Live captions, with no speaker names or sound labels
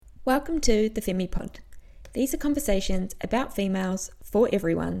Welcome to the Femi Pod. These are conversations about females for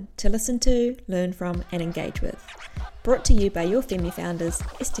everyone to listen to, learn from and engage with. Brought to you by your Femi founders,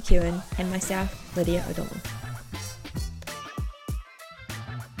 Esther Kewen and myself, Lydia O'Donnell.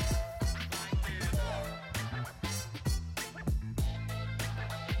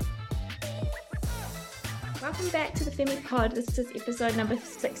 Welcome back to the Femi Pod. This is episode number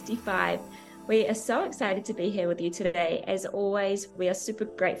 65. We are so excited to be here with you today. As always, we are super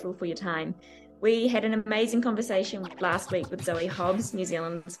grateful for your time. We had an amazing conversation last week with Zoe Hobbs, New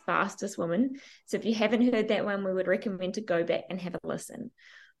Zealand's fastest woman. So if you haven't heard that one, we would recommend to go back and have a listen.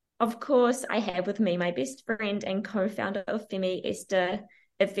 Of course, I have with me my best friend and co-founder of Femi, Esther.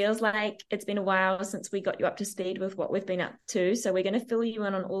 It feels like it's been a while since we got you up to speed with what we've been up to. So we're going to fill you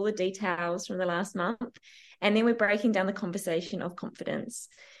in on all the details from the last month. And then we're breaking down the conversation of confidence.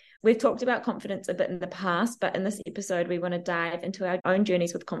 We've talked about confidence a bit in the past, but in this episode, we want to dive into our own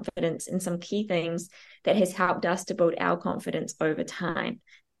journeys with confidence and some key things that has helped us to build our confidence over time.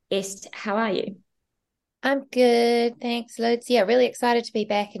 Est, how are you? I'm good. Thanks, loads. Yeah, really excited to be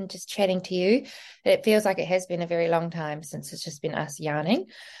back and just chatting to you. It feels like it has been a very long time since it's just been us yarning.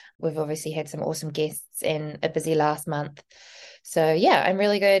 We've obviously had some awesome guests and a busy last month. So yeah, I'm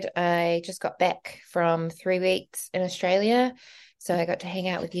really good. I just got back from 3 weeks in Australia. So I got to hang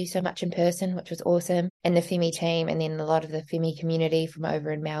out with you so much in person, which was awesome. And the Femi team, and then a lot of the Femi community from over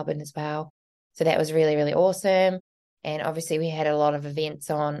in Melbourne as well. So that was really, really awesome. And obviously we had a lot of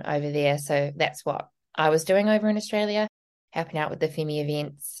events on over there. So that's what I was doing over in Australia, helping out with the Femi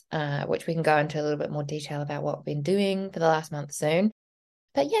events, which we can go into a little bit more detail about what we've been doing for the last month soon.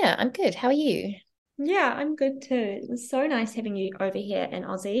 But yeah, I'm good. How are you? Yeah, I'm good too. It was so nice having you over here in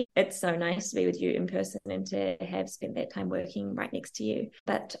Aussie. It's so nice to be with you in person and to have spent that time working right next to you.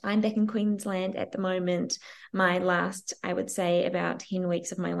 But I'm back in Queensland at the moment. My last, I would say, about 10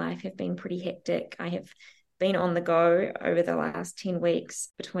 weeks of my life have been pretty hectic. I have been on the go over the last 10 weeks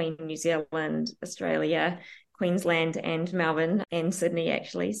between New Zealand, Australia, Queensland, and Melbourne and Sydney,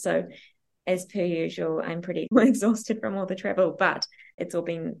 actually. So as per usual, I'm pretty exhausted from all the travel, but it's all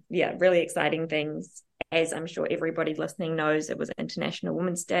been, really exciting things. As I'm sure everybody listening knows, it was International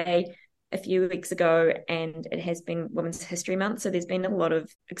Women's Day a few weeks ago, and it has been Women's History Month. So there's been a lot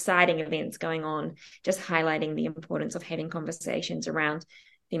of exciting events going on, just highlighting the importance of having conversations around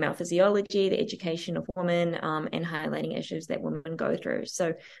female physiology, the education of women, and highlighting issues that women go through.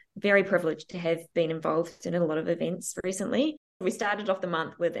 So very privileged to have been involved in a lot of events recently. We started off the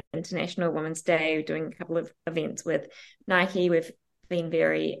month with International Women's Day, doing a couple of events with Nike. We've been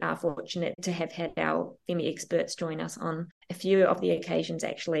very fortunate to have had our Femi experts join us on a few of the occasions,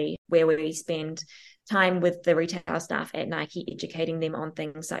 actually, where we spend time with the retail staff at Nike, educating them on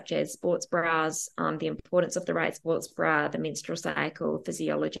things such as sports bras, the importance of the right sports bra, the menstrual cycle,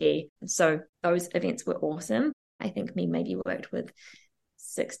 physiology. So those events were awesome. I think we maybe worked with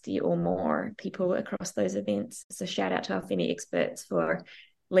 60 or more people across those events. So shout out to our Femi experts for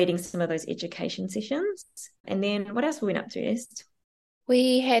leading some of those education sessions. And then what else we went up to, Est?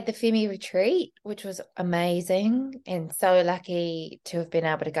 We had the Femi retreat, which was amazing, and so lucky to have been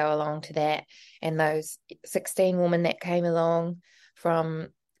able to go along to that. And those 16 women that came along from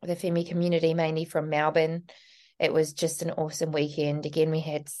the Femi community, mainly from Melbourne. It was just an awesome weekend. Again, we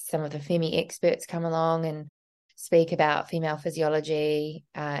had some of the Femi experts come along and speak about female physiology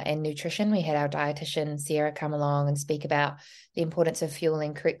and nutrition. We had our dietitian, Sarah, come along and speak about the importance of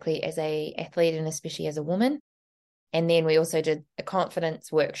fueling correctly as an athlete and especially as a woman. And then we also did a confidence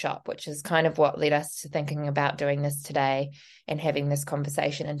workshop, which is kind of what led us to thinking about doing this today and having this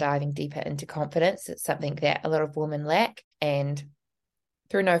conversation and diving deeper into confidence. It's something that a lot of women lack, and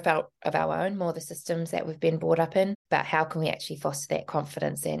through no fault of our own, more the systems that we've been brought up in, but how can we actually foster that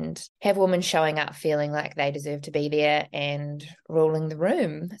confidence and have women showing up feeling like they deserve to be there and ruling the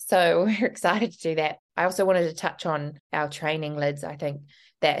room. So we're excited to do that. I also wanted to touch on our training, Lids. I think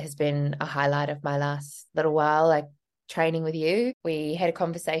that has been a highlight of my last little while, like training with you. We had a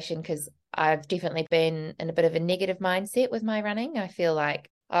conversation because I've definitely been in a bit of a negative mindset with my running. I feel like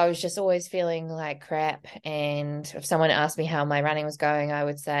I was just always feeling like crap. And if someone asked me how my running was going, I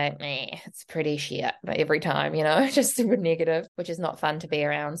would say, it's pretty shit. But every time, just super negative, which is not fun to be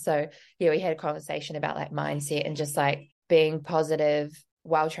around. So yeah, we had a conversation about like mindset and just like being positive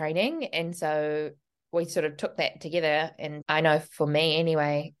while training. And so we sort of took that together. And I know for me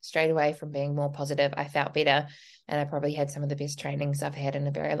anyway, straight away from being more positive, I felt better. And I probably had some of the best trainings I've had in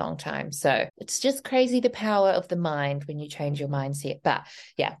a very long time. So it's just crazy the power of the mind when you change your mindset. But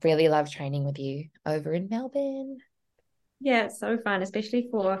yeah, really love training with you over in Melbourne. Yeah, it's so fun, especially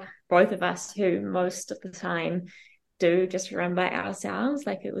for both of us who most of the time do just run by ourselves.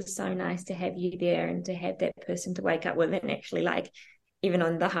 Like it was so nice to have you there and to have that person to wake up with, and actually like even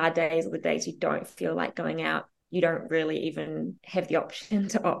on the hard days or the days you don't feel like going out, you don't really even have the option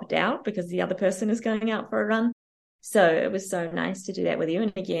to opt out because the other person is going out for a run. So it was so nice to do that with you.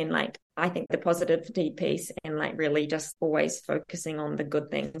 And again, like I think the positivity piece and like really just always focusing on the good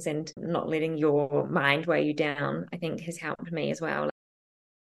things and not letting your mind weigh you down, I think has helped me as well.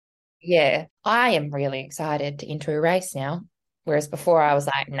 Yeah, I am really excited to enter a race now. Whereas before I was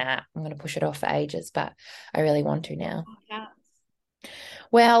like, nah, I'm going to push it off for ages, but I really want to now. Yeah.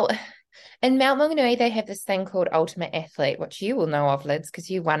 Well, in Mount Maunganui, they have this thing called Ultimate Athlete, which you will know of, Lids, because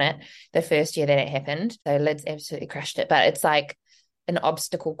you won it the first year that it happened. So Lids absolutely crushed it. But it's like an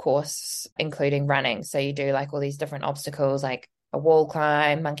obstacle course, including running. So you do like all these different obstacles, like a wall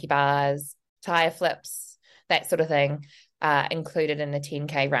climb, monkey bars, tire flips, that sort of thing, included in the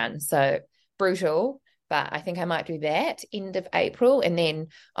 10K run. So brutal. But I think I might do that end of April. And then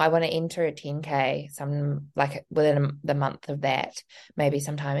I want to enter a 10K some like within the month of that, maybe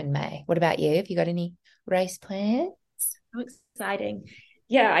sometime in May. What about you? Have you got any race plans? So exciting.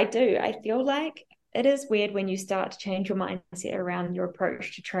 Yeah, I do. I feel like it is weird when you start to change your mindset around your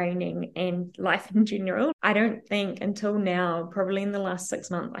approach to training and life in general. I don't think until now, probably in the last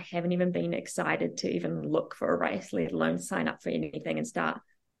 6 months, I haven't even been excited to even look for a race, let alone sign up for anything and start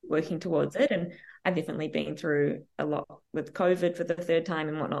working towards it. And I've definitely been through a lot with COVID for the third time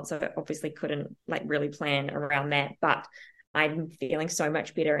and whatnot. So I obviously couldn't like really plan around that. But I'm feeling so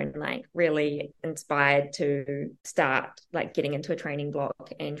much better and like really inspired to start like getting into a training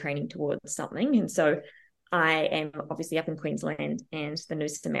block and training towards something. And so I am obviously up in Queensland and the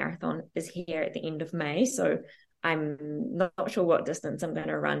Noosa Marathon is here at the end of May. So I'm not sure what distance I'm going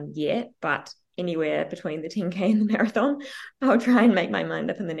to run yet, but anywhere between the 10K and the marathon, I'll try and make my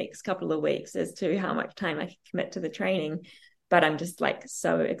mind up in the next couple of weeks as to how much time I can commit to the training. But I'm just like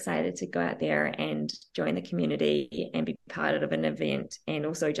so excited to go out there and join the community and be part of an event, and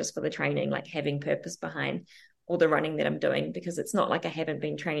also just for the training, like having purpose behind all the running that I'm doing, because it's not like I haven't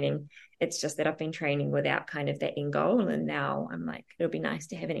been training. It's just that I've been training without kind of that end goal. And now I'm like, it'll be nice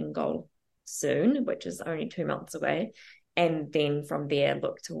to have an end goal soon, which is only 2 months away. And then from there,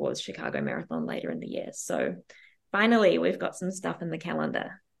 look towards Chicago Marathon later in the year. So finally, we've got some stuff in the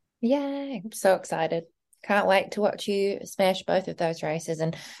calendar. Yay, I'm so excited. Can't wait to watch you smash both of those races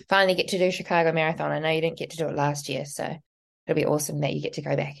and finally get to do Chicago Marathon. I know you didn't get to do it last year, so it'll be awesome that you get to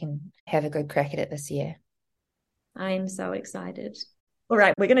go back and have a good crack at it this year. I'm so excited. All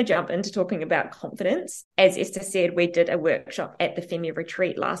right, we're going to jump into talking about confidence. As Esther said, we did a workshop at the Femi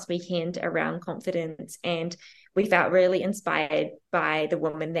retreat last weekend around confidence, and we felt really inspired by the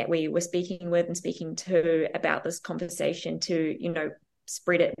woman that we were speaking with and speaking to about this conversation to,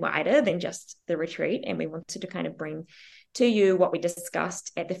 spread it wider than just the retreat. And we wanted to kind of bring to you what we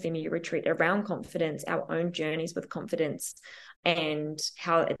discussed at the Femi retreat around confidence, our own journeys with confidence, and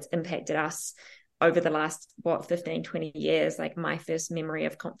how it's impacted us over the last 15, 20 years. Like my first memory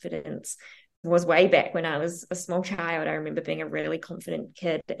of confidence was way back when I was a small child. I remember being a really confident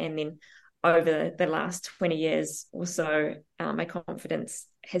kid, and then over the last 20 years or so, my confidence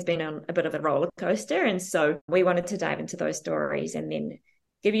has been on a bit of a roller coaster. And so we wanted to dive into those stories and then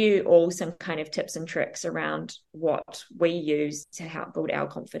give you all some kind of tips and tricks around what we use to help build our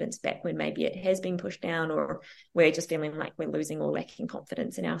confidence back when maybe it has been pushed down or we're just feeling like we're losing or lacking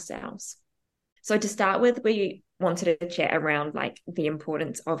confidence in ourselves. So to start with, we wanted to chat around like the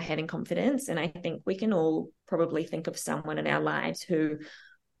importance of having confidence. And I think we can all probably think of someone in our lives who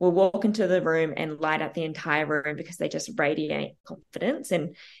will walk into the room and light up the entire room because they just radiate confidence.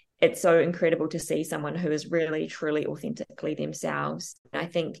 And it's so incredible to see someone who is really, truly, authentically themselves. I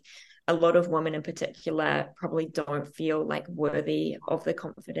think a lot of women in particular probably don't feel like worthy of the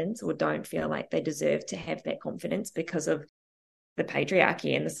confidence or don't feel like they deserve to have that confidence because of the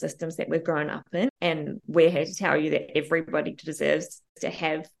patriarchy and the systems that we've grown up in. And we're here to tell you that everybody deserves to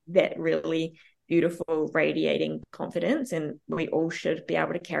have that really beautiful, radiating confidence, and we all should be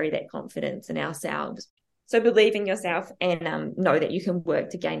able to carry that confidence in ourselves. So believe in yourself and know that you can work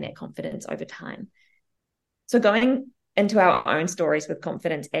to gain that confidence over time. So going into our own stories with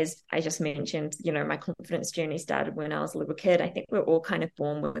confidence, as I just mentioned, my confidence journey started when I was a little kid. I think we're all kind of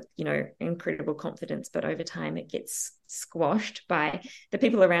born with, incredible confidence, but over time it gets squashed by the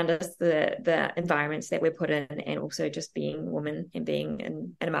people around us, the environments that we're put in, and also just being women and being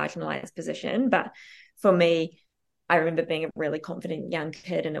in a marginalized position. But for me, I remember being a really confident young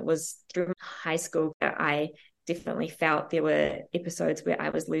kid, and it was through high school that I definitely felt there were episodes where I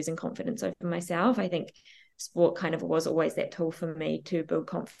was losing confidence over myself. I think sport kind of was always that tool for me to build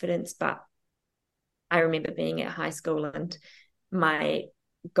confidence, but I remember being at high school, and my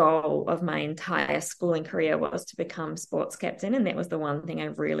goal of my entire schooling career was to become sports captain. And that was the one thing I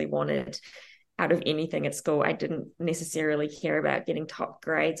really wanted out of anything at school. I didn't necessarily care about getting top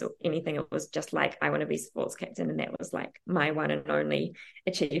grades or anything. It was just like, I want to be sports captain. And that was like my one and only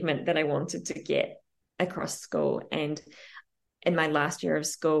achievement that I wanted to get across school. And in my last year of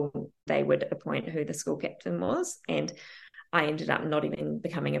school, they would appoint who the school captain was. And I ended up not even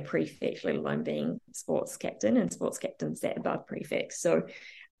becoming a prefect, let alone being sports captain, and sports captains sat above prefects. So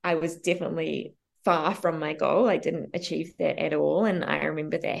I was definitely far from my goal. I didn't achieve that at all. And I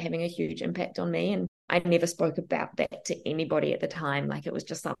remember that having a huge impact on me. And I never spoke about that to anybody at the time. Like, it was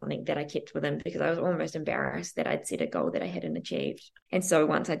just something that I kept within because I was almost embarrassed that I'd set a goal that I hadn't achieved. And so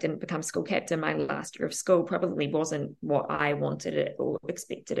once I didn't become school captain, my last year of school probably wasn't what I wanted it or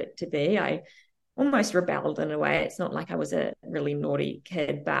expected it to be. I almost rebelled in a way. It's not like I was a really naughty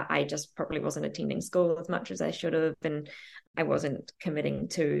kid, but I just probably wasn't attending school as much as I should have. And I wasn't committing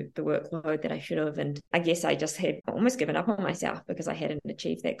to the workload that I should have. And I guess I just had almost given up on myself because I hadn't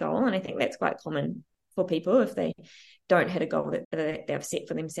achieved that goal. And I think that's quite common for people. If they don't hit a goal that they've set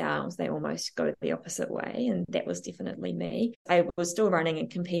for themselves, they almost go the opposite way. And that was definitely me. I was still running and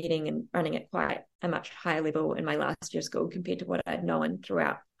competing and running at quite a much higher level in my last year of school compared to what I'd known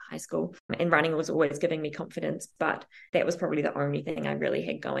throughout high school. And running was always giving me confidence, but that was probably the only thing I really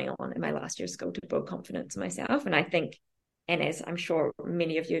had going on in my last year of school to build confidence in myself. And I think, and as I'm sure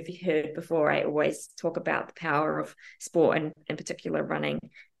many of you have heard before, I always talk about the power of sport, and in particular running,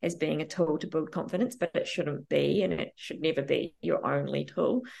 as being a tool to build confidence, but it shouldn't be, and it should never be your only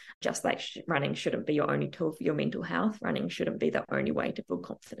tool. Just like running shouldn't be your only tool for your mental health, running shouldn't be the only way to build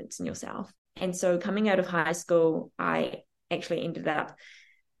confidence in yourself. And so coming out of high school, I actually ended up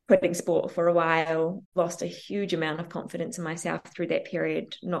quitting sport for a while, lost a huge amount of confidence in myself through that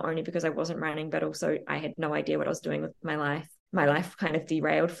period, not only because I wasn't running, but also I had no idea what I was doing with my life. My life kind of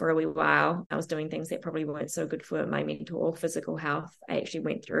derailed for a wee while. I was doing things that probably weren't so good for my mental or physical health. I actually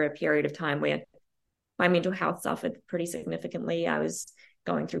went through a period of time where my mental health suffered pretty significantly. I was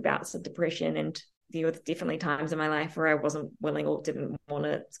going through bouts of depression, and there were definitely times in my life where I wasn't willing or didn't want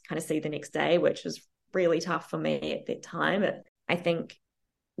to kind of see the next day, which was really tough for me at that time. I think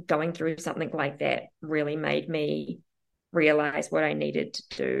going through something like that really made me realize what I needed to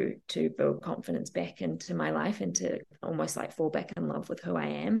do to build confidence back into my life and to almost like fall back in love with who I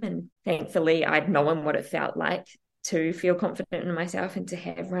am. And thankfully, I'd known what it felt like to feel confident in myself and to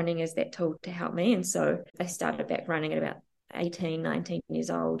have running as that tool to help me. And so I started back running at about 18, 19 years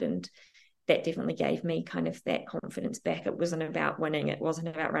old, and that definitely gave me kind of that confidence back. It wasn't about winning. It wasn't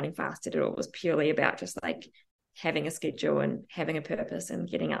about running fast at all. It was purely about just like having a schedule and having a purpose and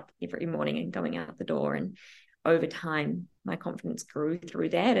getting up every morning and going out the door. And over time, my confidence grew through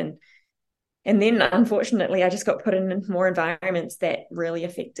that. And then unfortunately, I just got put in more environments that really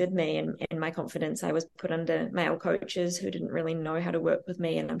affected me and my confidence. I was put under male coaches who didn't really know how to work with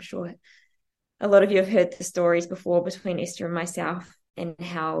me. And I'm sure a lot of you have heard the stories before between Esther and myself, and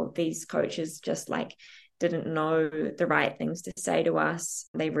how these coaches just like didn't know the right things to say to us.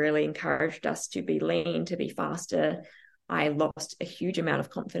 They really encouraged us to be lean, to be faster. I lost a huge amount of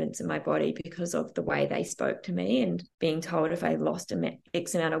confidence in my body because of the way they spoke to me, and being told if I lost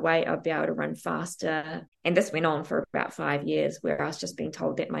X amount of weight, I'd be able to run faster. And this went on for about 5 years, where I was just being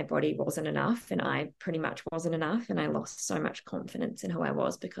told that my body wasn't enough, and I pretty much wasn't enough. And I lost so much confidence in who I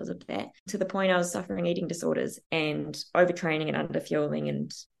was because of that, to the point I was suffering eating disorders and overtraining and underfueling.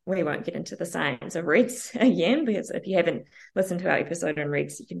 And we won't get into the science of REDS again, because if you haven't listened to our episode on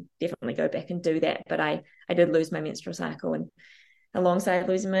REDS, you can definitely go back and do that. But I did lose my menstrual cycle, and alongside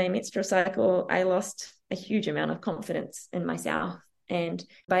losing my menstrual cycle, I lost a huge amount of confidence in myself. And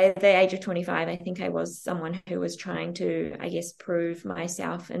by the age of 25, I think I was someone who was trying to, I guess, prove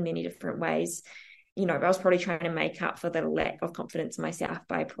myself in many different ways. You know, I was probably trying to make up for the lack of confidence in myself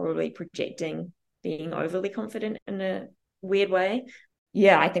by probably projecting being overly confident in a weird way.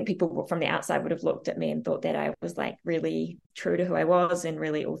 Yeah, I think people from the outside would have looked at me and thought that I was like really true to who I was and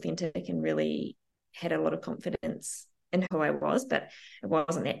really authentic and really had a lot of confidence in who I was, but it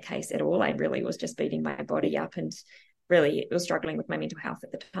wasn't that case at all. I really was just beating my body up and really was struggling with my mental health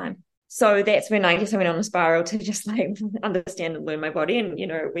at the time. So that's when I guess I went on a spiral to just like understand and learn my body. And, you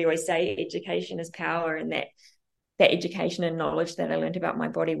know, we always say education is power, and that education and knowledge that I learned about my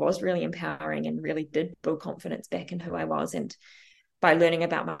body was really empowering and really did build confidence back in who I was. And by learning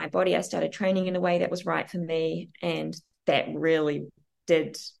about my body, I started training in a way that was right for me. And that really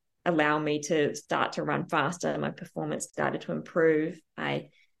did allow me to start to run faster. My performance started to improve. I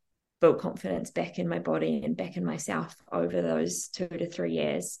built confidence back in my body and back in myself over those 2 to 3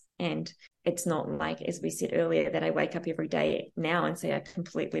 years. And it's not like, as we said earlier, that I wake up every day now and say I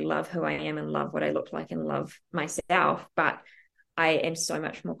completely love who I am and love what I look like and love myself, but I am so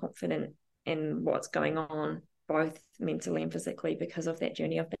much more confident in what's going on, both mentally and physically, because of that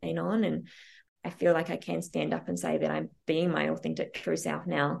journey I've been on. And I feel like I can stand up and say that I'm being my authentic true self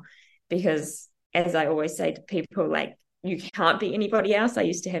now, because as I always say to people, like, you can't be anybody else. I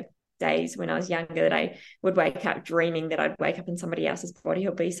used to have days when I was younger that I would wake up dreaming that I'd wake up in somebody else's body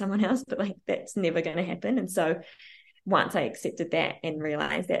or be someone else, but like that's never going to happen. And so once I accepted that and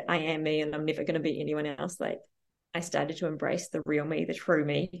realized that I am me and I'm never going to be anyone else, like, I started to embrace the real me, the true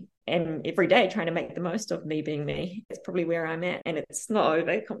me, and every day trying to make the most of me being me. It's probably where I'm at. And it's not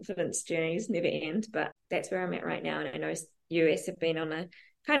over. Confidence journeys never end, but that's where I'm at right now. And I know US have been on a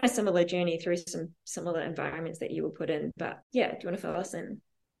kind of similar journey through some similar environments that you were put in. But yeah, do you want to fill us in?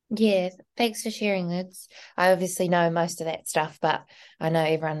 Yeah, thanks for sharing, Lids. I obviously know most of that stuff, but I know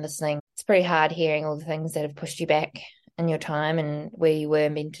everyone listening, it's pretty hard hearing all the things that have pushed you back in your time and where you were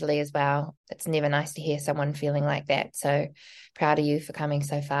mentally as well. It's never nice to hear someone feeling like that. So proud of you for coming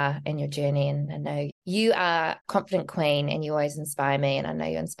so far in your journey. And I know you are confident queen and you always inspire me, and I know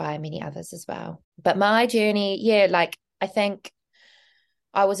you inspire many others as well. But my journey, yeah, like I think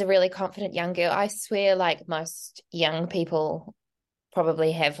I was a really confident young girl. I swear, like most young people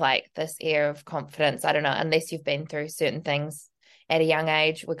probably have like this air of confidence. I don't know, unless you've been through certain things at a young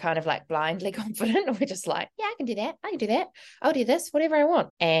age, we're kind of like blindly confident. We're just like, yeah, I can do that. I can do that. I'll do this, whatever I want.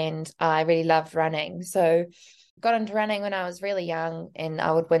 And I really loved running. So got into running when I was really young, and I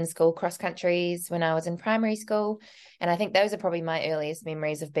would win school cross countries when I was in primary school. And I think those are probably my earliest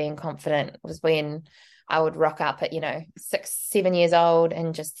memories of being confident, was when I would rock up at, 6, 7 years old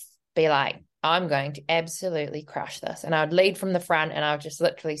and just be like, I'm going to absolutely crush this. And I would lead from the front and I would just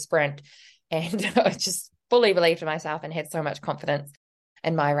literally sprint. And I just fully believed in myself and had so much confidence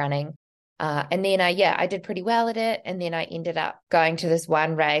in my running. And then I did pretty well at it. And then I ended up going to this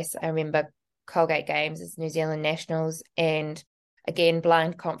one race. I remember Colgate Games, it's New Zealand Nationals. And again,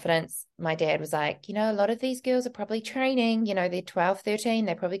 blind confidence. My dad was like, a lot of these girls are probably training, they're 12, 13.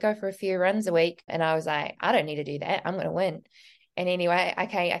 They probably go for a few runs a week. And I was like, I don't need to do that. I'm going to win. And anyway, I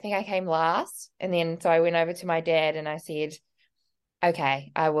think I came last. And then so I went over to my dad and I said,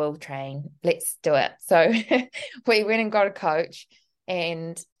 okay, I will train. Let's do it. So we went and got a coach.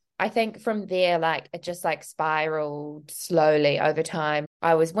 And I think from there, like it just like spiraled slowly over time.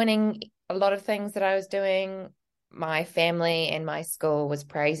 I was winning a lot of things that I was doing. My family and my school was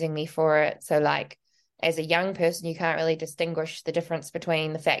praising me for it. So like as a young person, you can't really distinguish the difference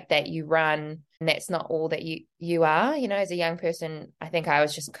between the fact that you run and that's not all that you are. As a young person, I think I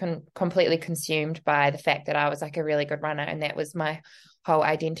was just completely consumed by the fact that I was like a really good runner, and that was my whole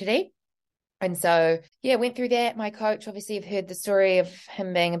identity. And so, yeah, went through that. My coach, obviously, I've heard the story of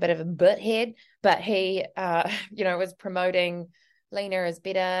him being a bit of a butthead, but he, was promoting leaner is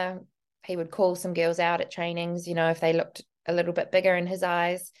better. He would call some girls out at trainings, if they looked a little bit bigger in his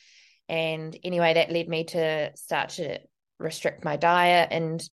eyes. And anyway, that led me to start to restrict my diet.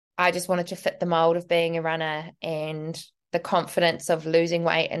 And I just wanted to fit the mold of being a runner, and the confidence of losing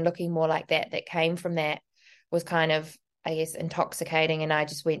weight and looking more like that came from that was kind of, I guess, intoxicating. And I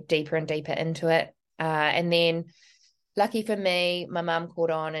just went deeper and deeper into it. And then lucky for me, my mum caught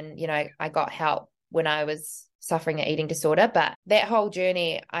on and, I got help when I was suffering an eating disorder. But that whole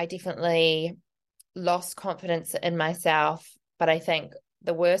journey, I definitely lost confidence in myself. But I think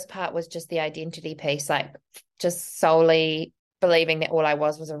the worst part was just the identity piece, like just solely believing that all I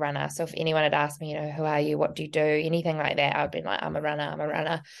was a runner. So if anyone had asked me, who are you? What do you do? Anything like that, I'd been like, I'm a runner. I'm a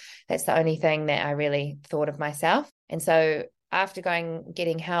runner. That's the only thing that I really thought of myself. And so after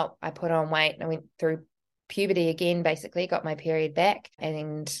getting help, I put on weight and I went through puberty again, basically got my period back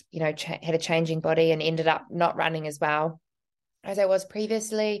and, had a changing body and ended up not running as well as I was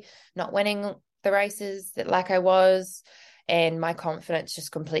previously, not winning the races that like I was. And my confidence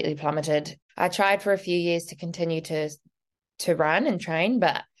just completely plummeted. I tried for a few years to continue to run and train,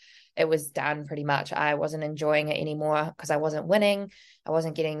 but it was done pretty much. I wasn't enjoying it anymore because I wasn't winning. I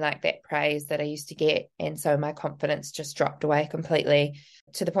wasn't getting like that praise that I used to get. And so my confidence just dropped away completely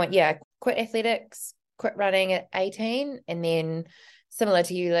to the point, I quit athletics, quit running at 18. And then similar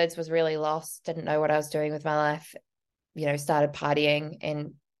to you, Lids, was really lost, didn't know what I was doing with my life, started partying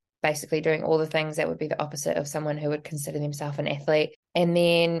and basically doing all the things that would be the opposite of someone who would consider themselves an athlete. And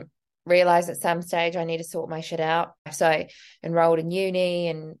then realized at some stage I need to sort my shit out. So I enrolled in uni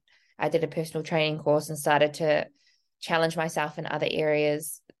and I did a personal training course and started to challenge myself in other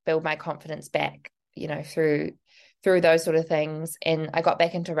areas, build my confidence back, through those sort of things. And I got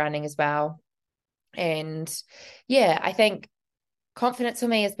back into running as well. And I think Confidence for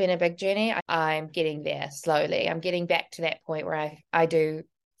me has been a big journey. I'm getting there slowly. I'm getting back to that point where I do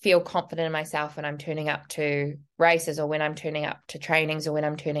feel confident in myself when I'm turning up to races, or when I'm turning up to trainings, or when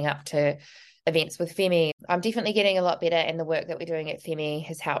I'm turning up to events with Femi. I'm definitely getting a lot better, and the work that we're doing at Femi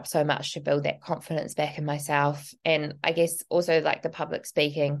has helped so much to build that confidence back in myself. And I guess also like the public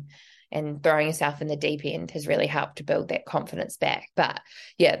speaking and throwing yourself in the deep end has really helped to build that confidence back. But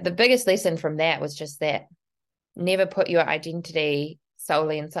yeah, the biggest lesson from that was just that never put your identity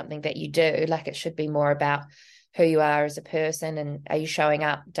solely in something that you do. Like, it should be more about who you are as a person, and are you showing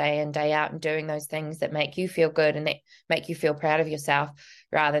up day in, day out and doing those things that make you feel good and that make you feel proud of yourself,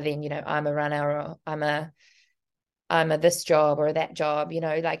 rather than, I'm a runner, or I'm a this job or that job.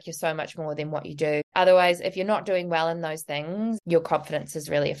 Like, you're so much more than what you do. Otherwise, if you're not doing well in those things, your confidence is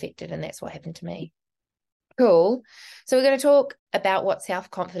really affected, and that's what happened to me. Cool. So we're going to talk about what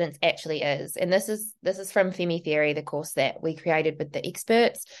self-confidence actually is. And this is from Femi Theory, the course that we created with the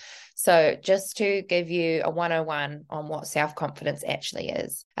experts. So just to give you a 101 on what self-confidence actually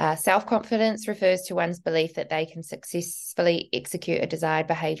is. Self-confidence refers to one's belief that they can successfully execute a desired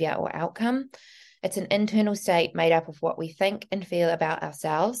behavior or outcome. It's an internal state made up of what we think and feel about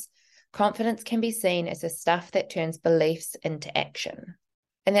ourselves. Confidence can be seen as the stuff that turns beliefs into action.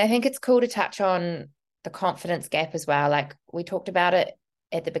 And I think it's cool to touch on the confidence gap as well. Like, we talked about it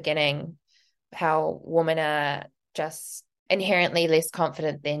at the beginning, how women are just inherently less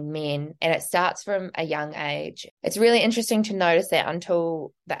confident than men, and it starts from a young age. It's really interesting to notice that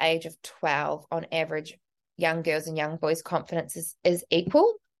until the age of 12, on average, young girls and young boys' confidence is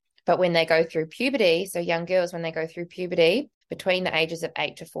equal. But when they go through puberty, so young girls, when they go through puberty, between the ages of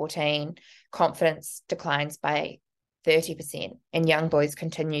 8 to 14, confidence declines by 30%, and young boys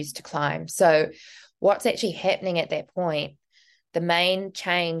continues to climb. So what's actually happening at that point, the main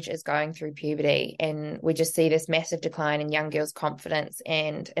change is going through puberty, and we just see this massive decline in young girls' confidence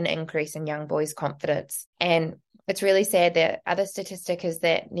and an increase in young boys' confidence. And it's really sad that other statistic is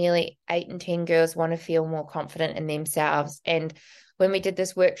that nearly 8 in 10 girls want to feel more confident in themselves. And when we did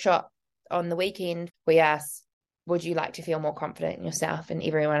this workshop on the weekend, we asked, would you like to feel more confident in yourself? And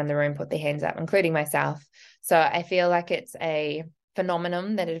everyone in the room put their hands up, including myself. So I feel like it's a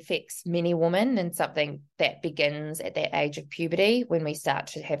phenomenon that it affects many women, and something that begins at that age of puberty, when we start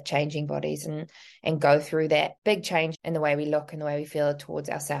to have changing bodies and go through that big change in the way we look and the way we feel towards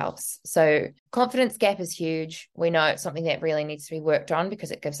ourselves. So confidence gap is huge. We know it's something that really needs to be worked on,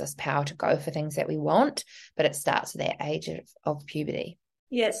 because it gives us power to go for things that we want, but it starts at that age of puberty.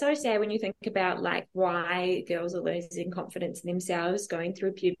 Yeah, it's so sad when you think about like why girls are losing confidence in themselves going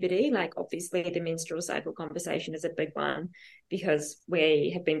through puberty. Like, obviously the menstrual cycle conversation is a big one, because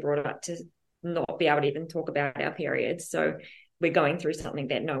we have been brought up to not be able to even talk about our periods. So we're going through something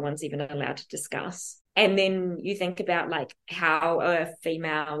that no one's even allowed to discuss. And then you think about like how a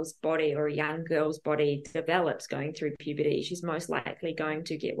female's body or a young girl's body develops going through puberty. She's most likely going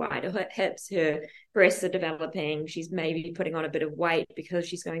to get wider hips, her breasts are developing, she's maybe putting on a bit of weight because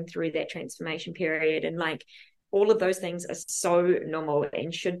she's going through that transformation period. And like, all of those things are so normal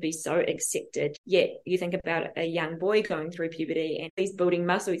and should be so accepted. Yet you think about a young boy going through puberty, and he's building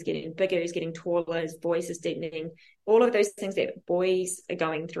muscle, he's getting bigger, he's getting taller, his voice is deepening. All of those things that boys are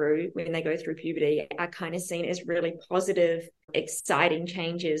going through when they go through puberty are kind of seen as really positive, exciting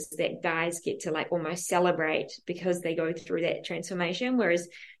changes that guys get to like almost celebrate because they go through that transformation. Whereas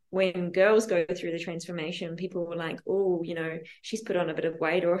when girls go through the transformation, people were like, oh, she's put on a bit of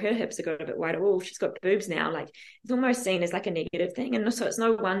weight, or her hips have got a bit wider. Oh, she's got boobs now. Like, it's almost seen as like a negative thing. And so it's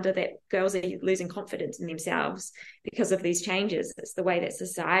no wonder that girls are losing confidence in themselves because of these changes. It's the way that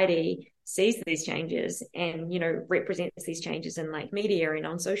society sees these changes and, represents these changes in like media and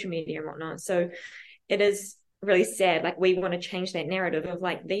on social media and whatnot. So it is really sad. Like, we want to change that narrative of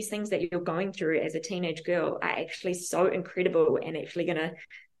like, these things that you're going through as a teenage girl are actually so incredible and actually going to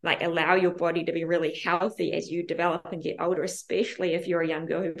like allow your body to be really healthy as you develop and get older, especially if you're a young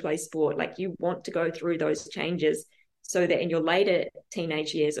girl who plays sport. Like, you want to go through those changes so that in your later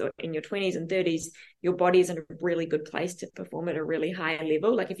teenage years or in your 20s and 30s, your body is in a really good place to perform at a really high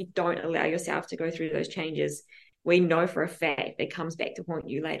level. Like, if you don't allow yourself to go through those changes, we know for a fact it comes back to haunt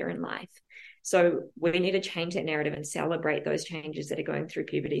you later in life. So we need to change that narrative and celebrate those changes that are going through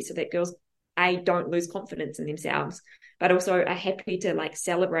puberty, so that girls, don't lose confidence in themselves, but also are happy to like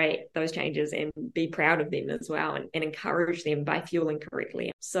celebrate those changes and be proud of them as well, and encourage them by fueling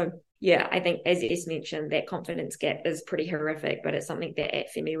correctly. So yeah, I think, as Jess mentioned, that confidence gap is pretty horrific, but it's something that at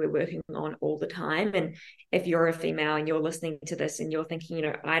Femi we're working on all the time. And if you're a female and you're listening to this and you're thinking,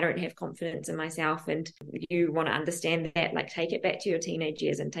 I don't have confidence in myself, and you want to understand that, like, take it back to your teenage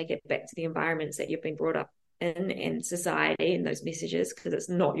years and take it back to the environments that you've been brought up in society and those messages, because it's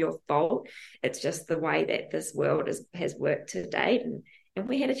not your fault. It's just the way that this world has worked to date, and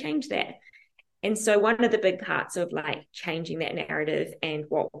we had to change that. And so one of the big parts of like changing that narrative and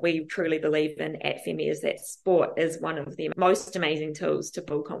what we truly believe in at Femi is that sport is one of the most amazing tools to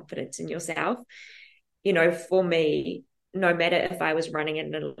build confidence in yourself. You know, for me, no matter if I was running at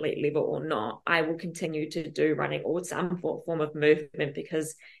an elite level or not, I will continue to do running or some form of movement,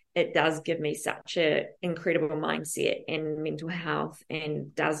 because it does give me such an incredible mindset and mental health,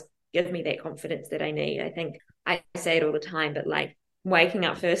 and does give me that confidence that I need. I think I say it all the time, but like waking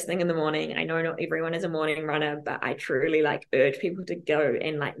up first thing in the morning, I know not everyone is a morning runner, but I truly like urge people to go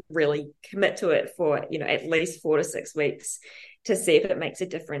and like really commit to it for, you know, at least 4 to 6 weeks to see if it makes a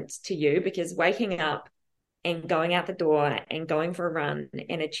difference to you. Because waking up and going out the door and going for a run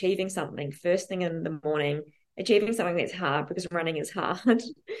and achieving something first thing in the morning, achieving something that's hard, because running is hard.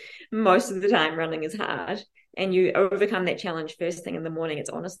 Most of the time running is hard, and you overcome that challenge first thing in the morning. It's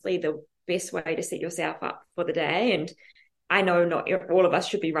honestly the best way to set yourself up for the day. And I know not all of us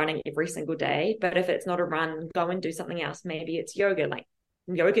should be running every single day, but if it's not a run, go and do something else. Maybe it's yoga. Like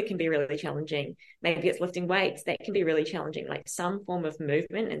yoga can be really challenging. Maybe it's lifting weights. That can be really challenging. Like some form of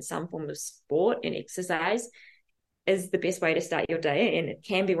movement and some form of sport and exercise is the best way to start your day. And it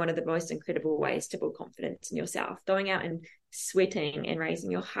can be one of the most incredible ways to build confidence in yourself. Going out and sweating and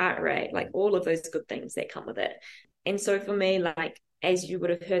raising your heart rate, like all of those good things that come with it. And so for me, like, as you would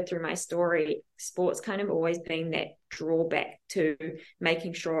have heard through my story, sports kind of always been that drawback to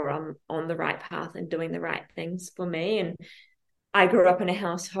making sure I'm on the right path and doing the right things for me. And I grew up in a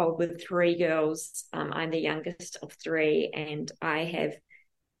household with 3 girls. I'm the youngest of 3, and I have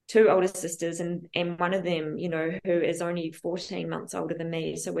 2 older sisters, and one of them, you know, who is only 14 months older than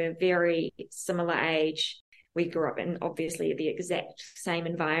me. So we're very similar age. We grew up in obviously the exact same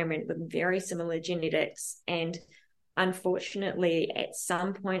environment with very similar genetics. And unfortunately, at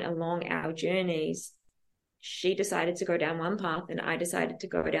some point along our journeys, she decided to go down one path and I decided to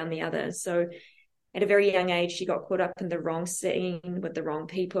go down the other. So at a very young age, she got caught up in the wrong scene with the wrong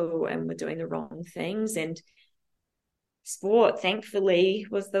people and with doing the wrong things. And sport, thankfully,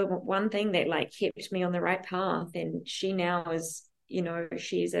 was the one thing that like kept me on the right path. And she now is, you know,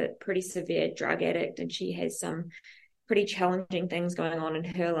 she's a pretty severe drug addict, and she has some pretty challenging things going on in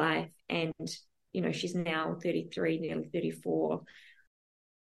her life. And you know, she's now 33, nearly 34.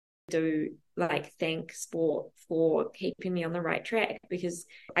 Do like thank sport for keeping me on the right track, because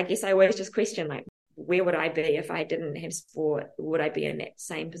I guess I always just question, like, where would I be if I didn't have sport? Would I be in that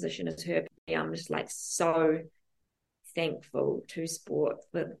same position as her? I'm just like so thankful to sport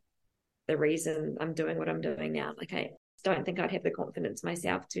for the reason I'm doing what I'm doing now. Like, I don't think I'd have the confidence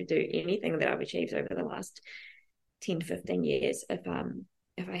myself to do anything that I've achieved over the last 10, 15 years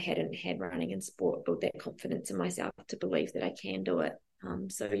if I hadn't had running and sport build that confidence in myself to believe that I can do it.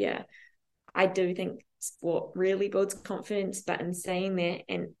 So yeah, I do think sport really builds confidence. But in saying that,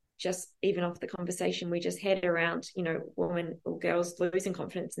 and just even off the conversation we just had around, you know, women or girls losing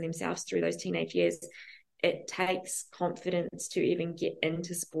confidence in themselves through those teenage years, it takes confidence to even get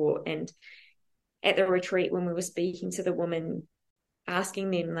into sport. And at the retreat, when we were speaking to the women, asking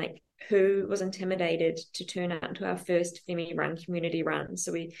them like who was intimidated to turn out to our first Femi Run community run.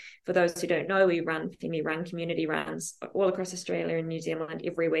 So we, for those who don't know, we run Femi Run community runs all across Australia and New Zealand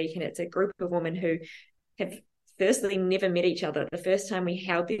every week. And it's a group of women who have firstly never met each other. The first time we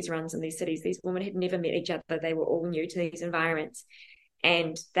held these runs in these cities, these women had never met each other. They were all new to these environments.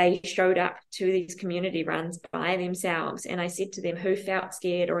 And they showed up to these community runs by themselves. And I said to them, who felt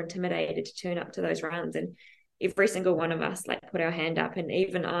scared or intimidated to turn up to those runs? And every single one of us like put our hand up. And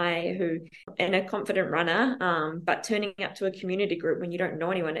even I, who am a confident runner, but turning up to a community group when you don't know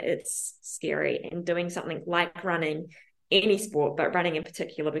anyone, it's scary. And doing something like running, any sport, but running in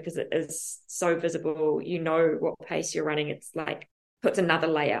particular, because it is so visible, you know what pace you're running, it's like puts another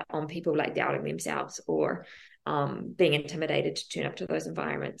layer on people like doubting themselves or being intimidated to turn up to those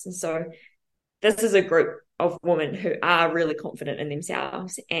environments. And so this is a group of women who are really confident in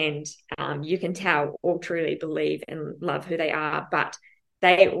themselves, and you can tell all truly believe and love who they are, but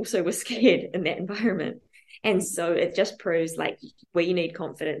they also were scared in that environment. And so it just proves like we need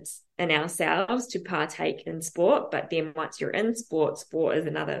confidence in ourselves to partake in sport. But then once you're in sport, sport is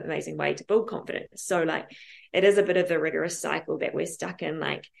another amazing way to build confidence. So like it is a bit of a rigorous cycle that we're stuck in.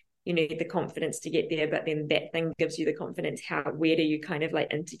 Like you need the confidence to get there, but then that thing gives you the confidence. Where do you kind of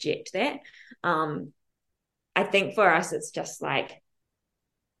like interject that? I think for us, it's just like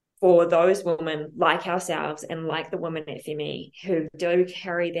for those women like ourselves and like the women at Femi who do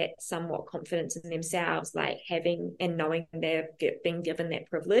carry that somewhat confidence in themselves, like having and knowing they're being given that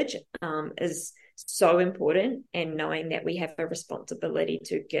privilege is so important, and knowing that we have a responsibility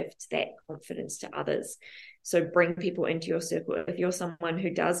to gift that confidence to others. So bring people into your circle. If you're someone who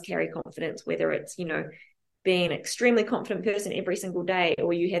does carry confidence, whether it's, being an extremely confident person every single day,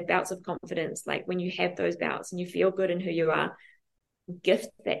 or you have bouts of confidence, like when you have those bouts and you feel good in who you are, gift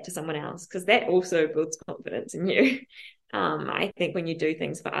that to someone else, because that also builds confidence in you. I think when you do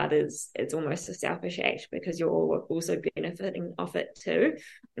things for others, it's almost a selfish act because you're also benefiting off it too.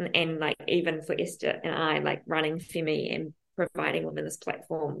 And like, even for Esther and I, like running Femi and providing women this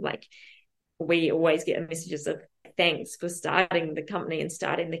platform, like we always get messages of thanks for starting the company and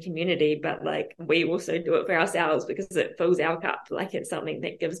starting the community, but like we also do it for ourselves because it fills our cup. Like it's something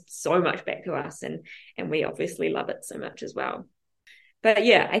that gives so much back to us, and we obviously love it so much as well. But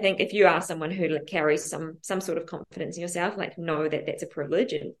yeah, I think if you are someone who carries some sort of confidence in yourself, like know that that's a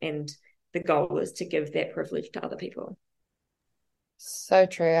privilege, and the goal is to give that privilege to other people. So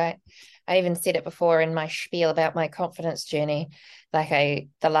true. I even said it before in my spiel about my confidence journey. Like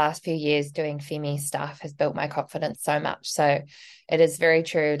the last few years doing Femi stuff has built my confidence so much. So it is very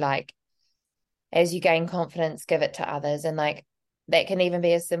true. Like as you gain confidence, give it to others. And like that can even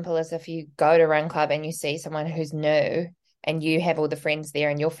be as simple as if you go to Run Club and you see someone who's new and you have all the friends there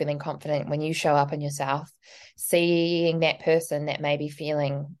and you're feeling confident when you show up in yourself, seeing that person that may be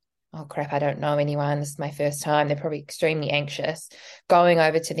feeling, oh crap, I don't know anyone, this is my first time, they're probably extremely anxious, going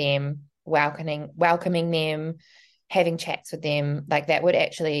over to them, welcoming them, having chats with them, like that would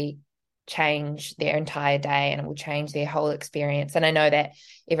actually change their entire day, and it will change their whole experience. And I know that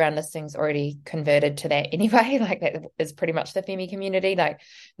everyone listening's already converted to that anyway. Like that is pretty much the Femi community. Like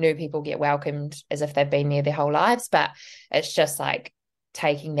new people get welcomed as if they've been there their whole lives, but it's just like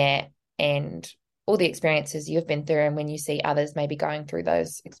taking that and all the experiences you've been through, and when you see others maybe going through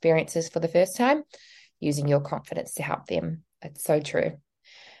those experiences for the first time, using your confidence to help them. It's so true.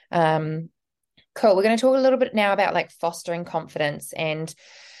 Cool. We're going to talk a little bit now about like fostering confidence, and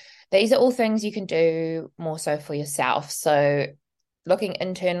these are all things you can do more so for yourself. So looking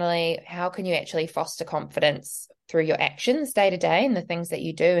internally, how can you actually foster confidence through your actions day to day and the things that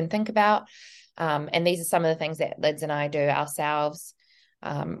you do and think about? And these are some of the things that Lids and I do ourselves,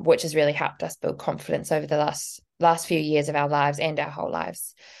 which has really helped us build confidence over the last few years of our lives and our whole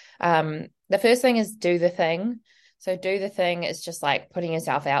lives. The first thing is do the thing. So do the thing is just like putting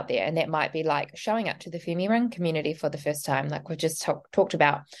yourself out there. And that might be like showing up to the Femi Run community for the first time, like we've just talked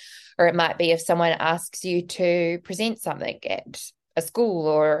about. Or it might be if someone asks you to present something at a school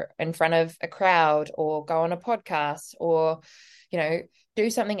or in front of a crowd, or go on a podcast, or, do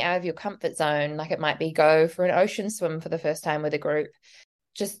something out of your comfort zone. Like it might be go for an ocean swim for the first time with a group.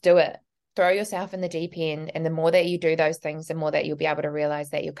 Just do it. Throw yourself in the deep end. And the more that you do those things, the more that you'll be able to realize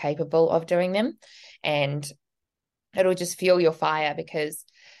that you're capable of doing them. And it'll just fuel your fire, because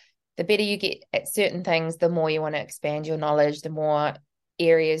the better you get at certain things, the more you want to expand your knowledge, the more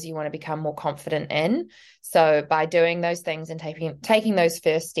areas you want to become more confident in. So by doing those things and taking those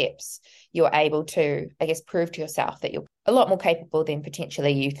first steps, you're able to, I guess, prove to yourself that you're a lot more capable than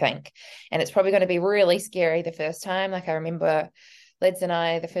potentially you think. And it's probably going to be really scary the first time. Like I remember Lids and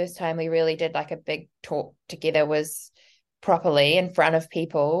I, the first time we really did like a big talk together was properly in front of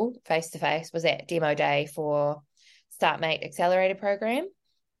people face to face, was at demo day for StartMate Accelerator program.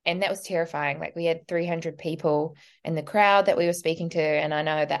 And that was terrifying. Like we had 300 people in the crowd that we were speaking to. And I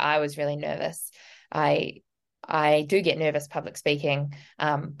know that I was really nervous. I do get nervous public speaking,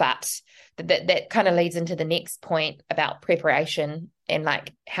 but that kind of leads into the next point about preparation and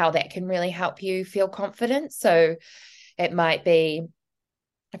like how that can really help you feel confident. So it might be,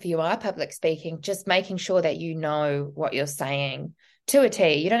 if you are public speaking, just making sure that you know what you're saying to a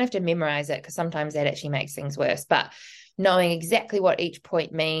T. You don't have to memorize it, because sometimes that actually makes things worse, but knowing exactly what each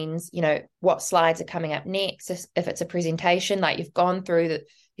point means, what slides are coming up next. If it's a presentation, like you've gone through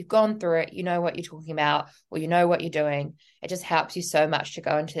it, you know what you're talking about, or you know what you're doing. It just helps you so much to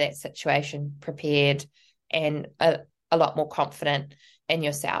go into that situation prepared and a lot more confident in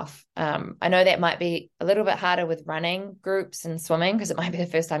yourself. I know that might be a little bit harder with running groups and swimming, because it might be the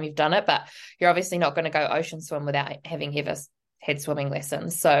first time you've done it, but you're obviously not going to go ocean swim without having ever had swimming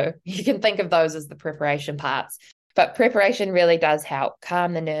lessons. So you can think of those as the preparation parts. But preparation really does help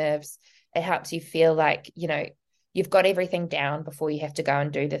calm the nerves. It helps you feel like, you've got everything down before you have to go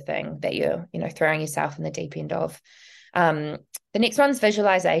and do the thing that you're, throwing yourself in the deep end of. The next one's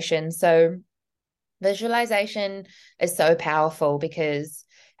visualization. So visualization is so powerful, because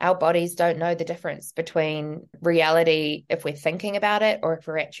our bodies don't know the difference between reality if we're thinking about it or if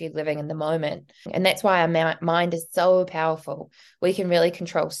we're actually living in the moment. And that's why our mind is so powerful. We can really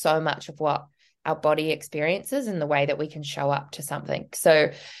control so much of what our body experiences and the way that we can show up to something.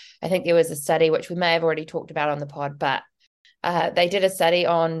 So I think there was a study, which we may have already talked about on the pod, but they did a study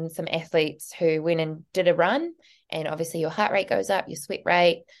on some athletes who went and did a run, and obviously your heart rate goes up, your sweat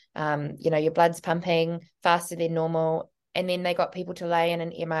rate, your blood's pumping faster than normal. And then they got people to lay in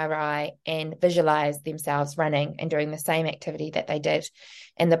an MRI and visualize themselves running and doing the same activity that they did.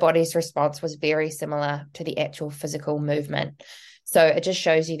 And the body's response was very similar to the actual physical movement. So it just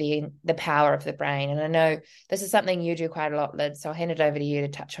shows you the power of the brain. And I know this is something you do quite a lot, Liz. So I'll hand it over to you to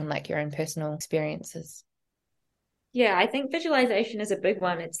touch on like your own personal experiences. Yeah, I think visualization is a big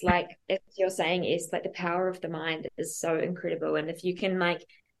one. It's like, if you're saying, is like the power of the mind is so incredible. And if you can like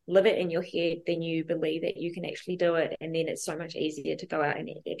live it in your head, then you believe that you can actually do it. And then it's so much easier to go out and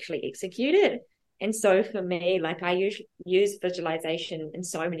actually execute it. And so for me, like I use visualization in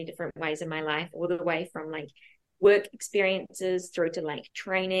so many different ways in my life, all the way from like work experiences through to like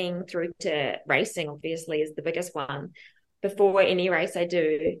training, through to racing, obviously, is the biggest one. Before any race I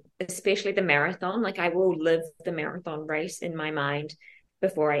do, especially the marathon, like I will live the marathon race in my mind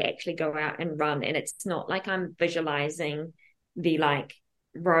before I actually go out and run. And it's not like I'm visualizing the like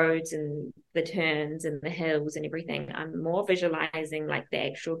roads and the turns and the hills and everything. I'm more visualizing like the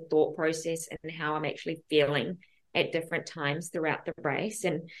actual thought process and how I'm actually feeling at different times throughout the race.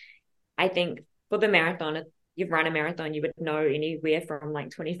 And I think for the marathon, if you've run a marathon, you would know anywhere from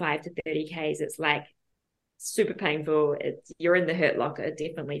like 25 to 30 Ks, it's like super painful. You're in the hurt locker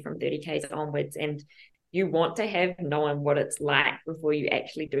definitely from 30 Ks onwards, and you want to have known what it's like before you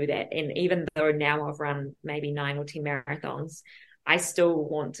actually do that. And even though now I've run maybe 9 or 10 marathons, I still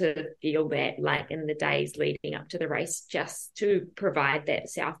want to feel that like in the days leading up to the race, just to provide that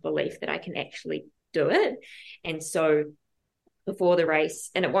self-belief that I can actually do it. And so before the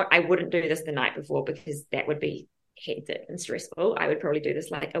race, and I wouldn't do this the night before because that would be hectic and stressful. I would probably do this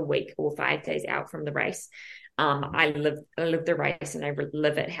like a week or 5 days out from the race. I live the race and I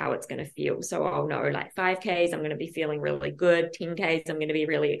live it how it's going to feel. So I'll know like 5Ks, I'm going to be feeling really good. 10Ks, I'm going to be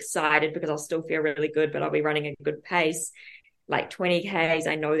really excited because I'll still feel really good, but I'll be running a good pace. Like 20Ks,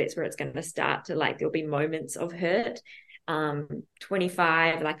 I know that's where it's going to start to like, there'll be moments of hurt.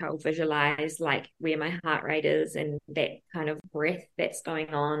 25, like I'll visualize like where my heart rate is and that kind of breath that's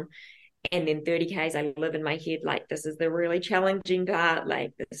going on. And then 30Ks, I live in my head like this is the really challenging part.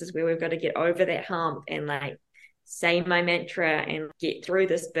 Like this is where we've got to get over that hump and like say my mantra and get through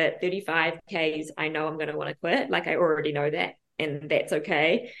this bit. 35Ks, I know I'm going to want to quit. Like I already know that, and that's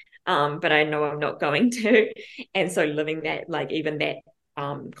okay. But I know I'm not going to. And so living that, like even that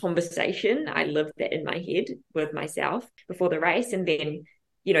conversation, I lived that in my head with myself before the race. And then,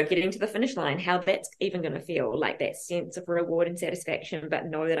 getting to the finish line, how that's even going to feel, like that sense of reward and satisfaction, but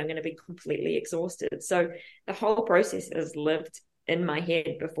know that I'm going to be completely exhausted. So the whole process is lived in my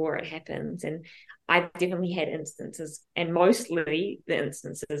head before it happens. And I've definitely had instances, and mostly the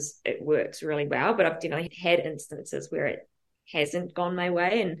instances it works really well, but I've definitely had instances where it hasn't gone my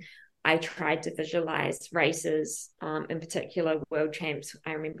way. And I tried to visualize races, in particular world champs.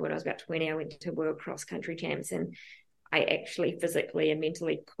 I remember when I was about 20, I went to world cross country champs, and I actually physically and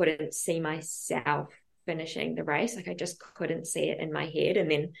mentally couldn't see myself finishing the race. Like I just couldn't see it in my head. And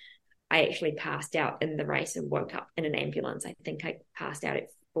then I actually passed out in the race and woke up in an ambulance. I think I passed out at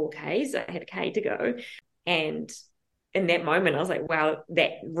 4Ks. I had a K to go. And in that moment, I was like, wow,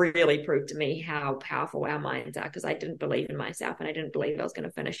 that really proved to me how powerful our minds are, because I didn't believe in myself and I didn't believe I was going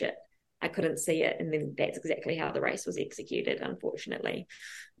to finish it. I couldn't see it. And then that's exactly how the race was executed, unfortunately.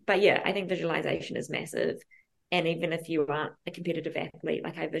 But yeah, I think visualization is massive. And even if you aren't a competitive athlete,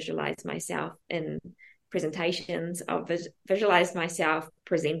 like I visualize myself in presentations. I've visualized myself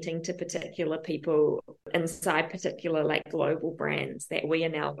presenting to particular people inside particular like global brands that we are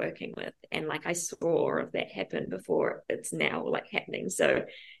now working with. And like I saw all of that happen before it's now like happening. So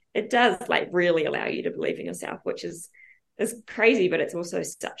it does like really allow you to believe in yourself, which is crazy, but it's also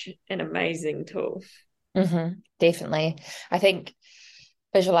such an amazing tool. Definitely. I think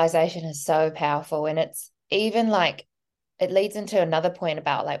visualization is so powerful, and it's even like it leads into another point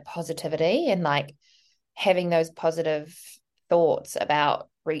about like positivity and like having those positive thoughts about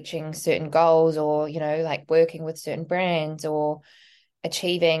reaching certain goals, or like working with certain brands or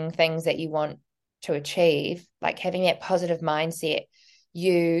achieving things that you want to achieve. Like having that positive mindset,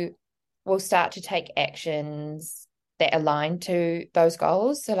 you will start to take actions that align to those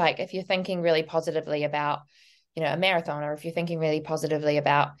goals. So like if you're thinking really positively about a marathon, or if you're thinking really positively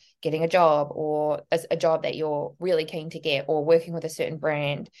about getting a job, or a job that you're really keen to get, or working with a certain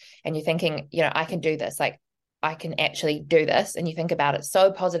brand, and you're thinking, I can do this, like I can actually do this, and you think about it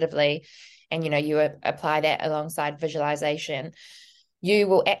so positively, and you apply that alongside visualization, you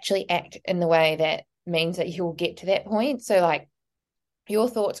will actually act in the way that means that you will get to that point. So like your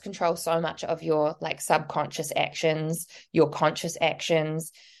thoughts control so much of your like subconscious actions, your conscious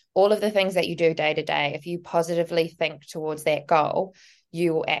actions, all of the things that you do day to day. If you positively think towards that goal,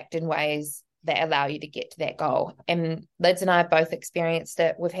 you will act in ways that allow you to get to that goal. And Liz and I have both experienced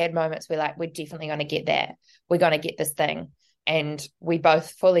it. We've had moments where like, we're definitely going to get that. We're going to get this thing. And we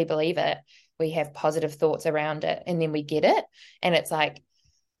both fully believe it. We have positive thoughts around it, and then we get it. And it's like,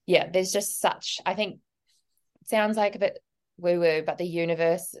 yeah, there's just such, I think it sounds like a bit woo-woo, but the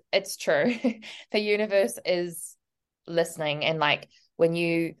universe, it's true. The universe is listening, and like when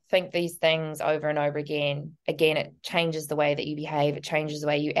you think these things over and over again, it changes the way that you behave, it changes the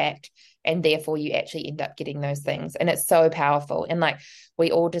way you act, and therefore you actually end up getting those things. And it's so powerful. And like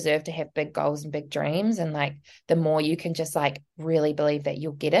we all deserve to have big goals and big dreams, and like the more you can just like really believe that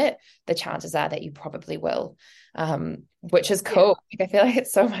you'll get it, the chances are that you probably will, which is cool. Like, I feel like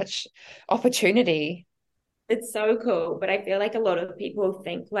it's so much opportunity. It's so cool, but I feel like a lot of people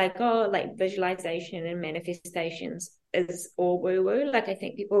think like, oh, like visualization and manifestations is all woo woo. Like I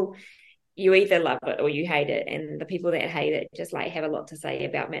think people, you either love it or you hate it, and the people that hate it just like have a lot to say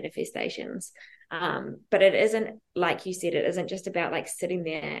about manifestations. But it isn't, like you said, it isn't just about like sitting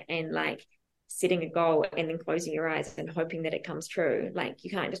there and like setting a goal and then closing your eyes and hoping that it comes true. Like you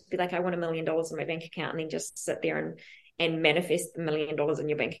can't just be like, I want $1 million in my bank account, and then just sit there and manifest $1 million in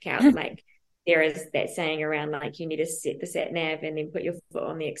your bank account. Like there is that saying around like you need to set the sat nav and then put your foot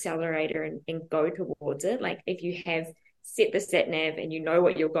on the accelerator and go towards it. Like if you have set the sat nav and you know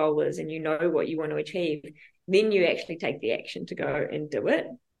what your goal is and you know what you want to achieve, then you actually take the action to go and do it.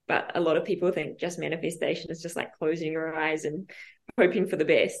 But a lot of people think just manifestation is just like closing your eyes and hoping for the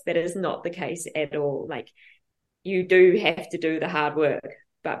best. That is not the case at all. Like you do have to do the hard work,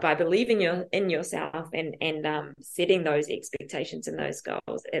 but by believing in yourself and setting those expectations and those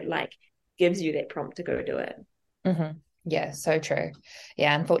goals, it like gives you that prompt to go do it. Mm-hmm. Yeah, so true.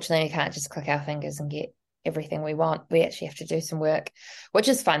 Yeah, unfortunately, we can't just click our fingers and get everything we want. We actually have to do some work, which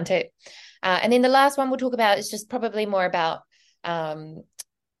is fun too. And then the last one we'll talk about is just probably more about, even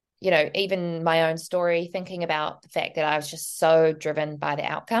my own story, thinking about the fact that I was just so driven by the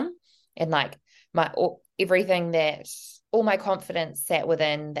outcome, and like everything that all my confidence sat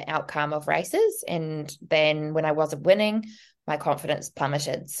within the outcome of races. And then when I wasn't winning, my confidence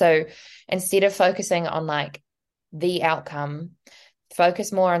plummeted. So instead of focusing on like the outcome,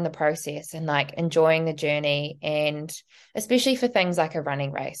 focus more on the process and like enjoying the journey. And especially for things like a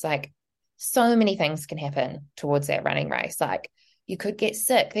running race, like so many things can happen towards that running race. Like you could get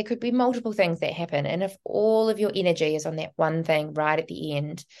sick, there could be multiple things that happen. And if all of your energy is on that one thing right at the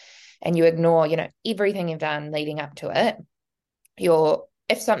end, and you ignore, everything you've done leading up to it,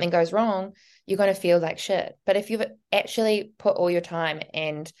 if something goes wrong, you're going to feel like shit. But if you've actually put all your time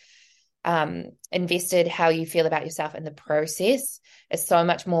and invested how you feel about yourself in the process, it's so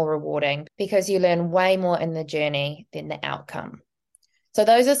much more rewarding because you learn way more in the journey than the outcome. So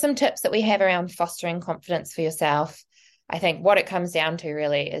those are some tips that we have around fostering confidence for yourself. I think what it comes down to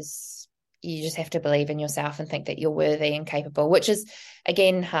really is you just have to believe in yourself and think that you're worthy and capable, which is,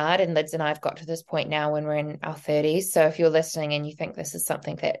 again, hard. And Liz and I have got to this point now when we're in our 30s. So if you're listening and you think this is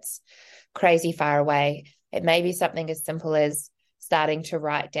something that's crazy far away, it may be something as simple as starting to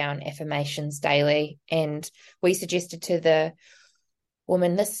write down affirmations daily. And we suggested to the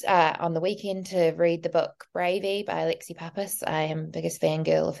woman this on the weekend to read the book Bravey by Alexi Pappas. I am the biggest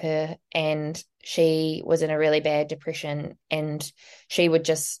fangirl of her, and she was in a really bad depression, and she would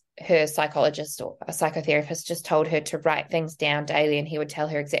just, her psychologist or a psychotherapist just told her to write things down daily, and he would tell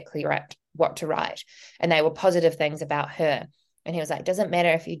her exactly what to write, and they were positive things about her. And he was like, it doesn't matter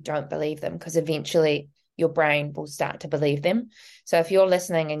if you don't believe them, because eventually your brain will start to believe them. So if you're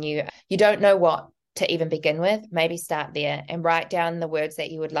listening and you don't know what to even begin with, maybe start there and write down the words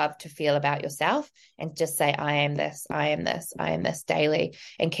that you would love to feel about yourself, and just say, I am this, I am this, I am this daily,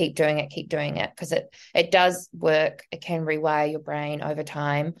 and keep doing it, because it does work. It can rewire your brain over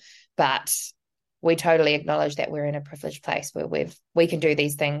time, but we totally acknowledge that we're in a privileged place where we can do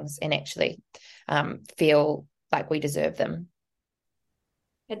these things and actually feel like we deserve them.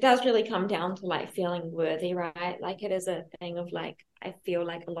 It does really come down to like feeling worthy, right? Like it is a thing of like, I feel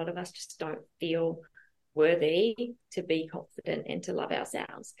like a lot of us just don't feel worthy to be confident and to love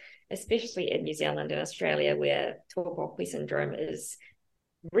ourselves, especially in New Zealand and Australia, where tōpōpi syndrome is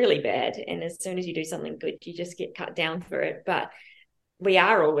really bad. And as soon as you do something good, you just get cut down for it. But we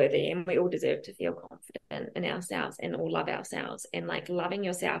are all worthy and we all deserve to feel confident in ourselves and all love ourselves. And like loving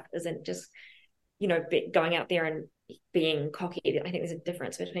yourself isn't just, going out there and being cocky. I think there's a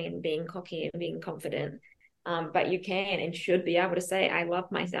difference between being cocky and being confident. But you can and should be able to say, I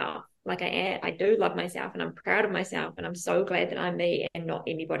love myself. Like I do love myself, and I'm proud of myself, and I'm so glad that I'm me and not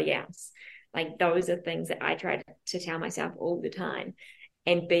anybody else. Like those are things that I try to tell myself all the time,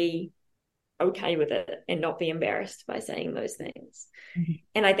 and be okay with it and not be embarrassed by saying those things. Mm-hmm.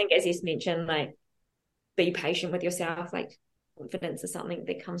 And I think, as you mentioned, like be patient with yourself. Like confidence is something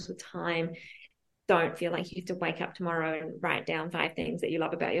that comes with time. Don't feel like you have to wake up tomorrow and write down 5 things that you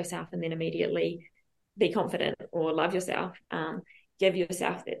love about yourself and then immediately be confident or love yourself. Give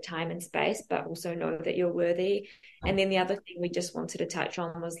yourself that time and space, but also know that you're worthy. And then the other thing we just wanted to touch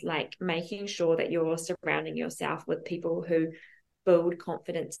on was like making sure that you're surrounding yourself with people who build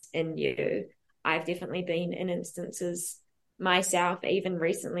confidence in you. I've definitely been in instances myself, even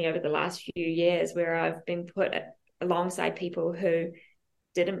recently over the last few years, where I've been put alongside people who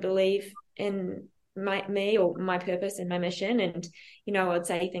didn't believe in me or my purpose and my mission. And, I'd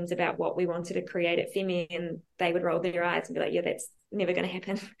say things about what we wanted to create at Femi, and they would roll their eyes and be like, yeah, that's never going to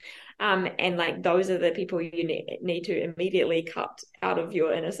happen. And like, those are the people you need to immediately cut out of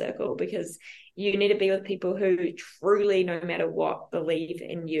your inner circle, because you need to be with people who truly, no matter what, believe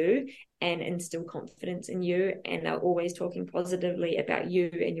in you and instill confidence in you, and are always talking positively about you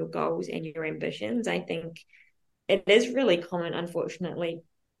and your goals and your ambitions. I think it is really common, unfortunately,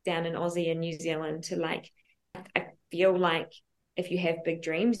 down in Aussie and New Zealand to like, I feel like if you have big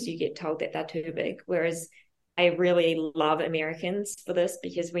dreams, you get told that they're too big. Whereas I really love Americans for this,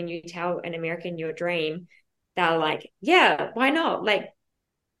 because when you tell an American your dream, they're like, yeah, why not? Like,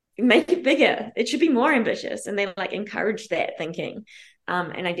 make it bigger. It should be more ambitious. And they like encourage that thinking.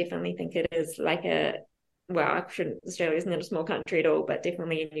 And I definitely think it is like Australia's not a small country at all, but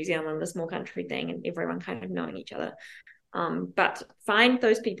definitely in New Zealand, a small country thing, and everyone kind of knowing each other. But find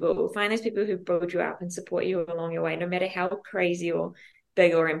those people who build you up and support you along your way, no matter how crazy or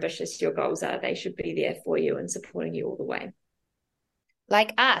big or ambitious your goals are. They should be there for you and supporting you all the way.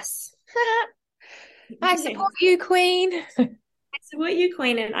 Like us. I support you, Queen. I support you,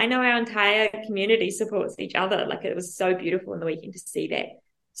 Queen, and I know our entire community supports each other. Like, it was so beautiful in the weekend to see that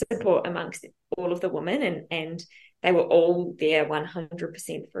support amongst all of the women, and they were all there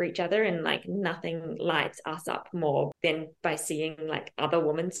 100% for each other, and like nothing lights us up more than by seeing like other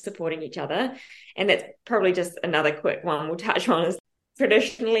women supporting each other. And that's probably just another quick one we'll touch on, is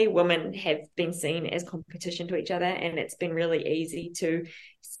traditionally women have been seen as competition to each other, and it's been really easy to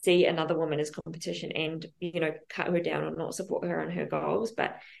see another woman as competition and cut her down or not support her on her goals.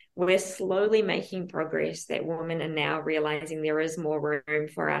 But we're slowly making progress, that women are now realizing there is more room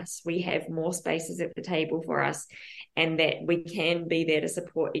for us. We have more spaces at the table for us, and that we can be there to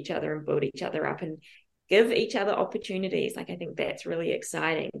support each other and build each other up and give each other opportunities. Like, I think that's really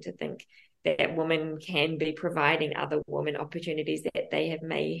exciting to think that women can be providing other women opportunities that they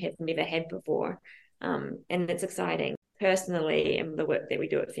may have never had before. And it's exciting. Personally, and the work that we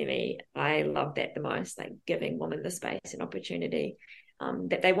do at Femi, I love that the most, like giving women the space and opportunity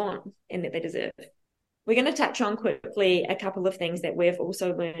that they want and that they deserve. We're going to touch on quickly a couple of things that we've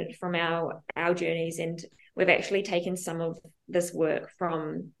also learned from our journeys, and we've actually taken some of this work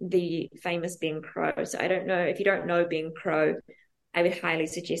from the famous Ben Crow. So I don't know if you don't know Ben Crow, I would highly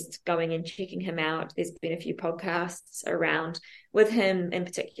suggest going and checking him out. There's been a few podcasts around with him, in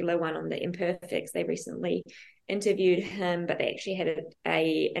particular one on the Imperfects. They recently interviewed him, but they actually had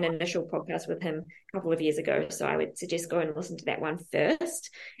an initial podcast with him a couple of years ago. So I would suggest go and listen to that one first,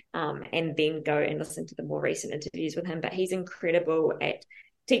 and then go and listen to the more recent interviews with him. But he's incredible at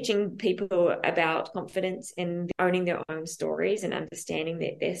teaching people about confidence and owning their own stories, and understanding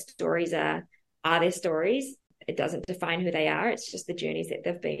that their stories are their stories. It doesn't define who they are. It's just the journeys that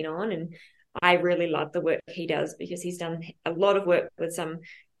they've been on. And I really love the work he does, because he's done a lot of work with some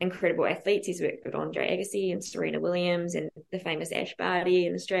incredible athletes. He's worked with Andre Agassi and Serena Williams and the famous Ash Barty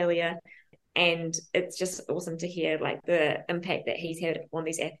in Australia. And it's just awesome to hear like the impact that he's had on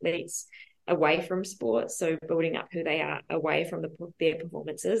these athletes away from sports. So building up who they are away from their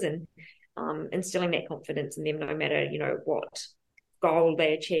performances, and instilling that confidence in them, no matter, what goal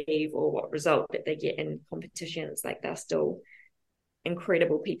they achieve or what result that they get in competitions. Like, they're still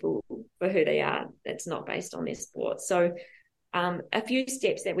incredible people for who they are. It's not based on their sport. So a few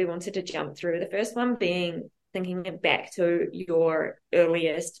steps that we wanted to jump through. The first one being thinking back to your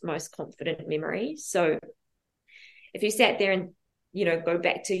earliest, most confident memory. So if you sat there and, go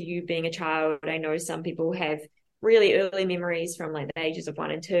back to you being a child, I know some people have really early memories from like the ages of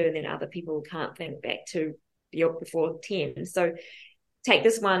 1 and 2, and then other people can't think back to before 10. So take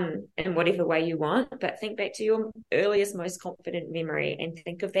this one in whatever way you want, but think back to your earliest, most confident memory, and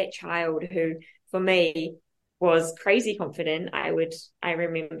think of that child who, for me, was crazy confident. I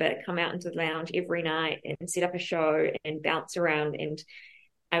remember come out into the lounge every night and set up a show and bounce around. And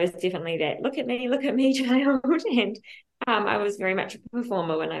I was definitely that look at me child. And I was very much a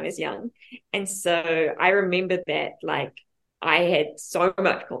performer when I was young. And so I remember that like I had so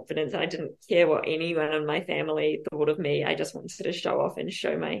much confidence. I didn't care what anyone in my family thought of me. I just wanted to show off and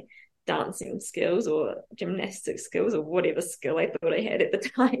show my dancing skills or gymnastic skills or whatever skill I thought I had at the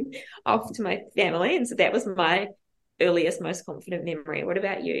time off to my family. And so that was my earliest, most confident memory. What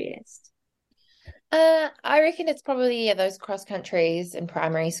about you, Yes? I reckon it's probably those cross countries in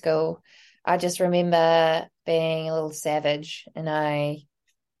primary school. I just remember being a little savage, and I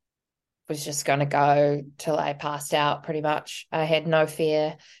was just going to go till I passed out pretty much. I had no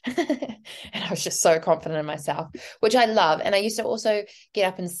fear and I was just so confident in myself, which I love. And I used to also get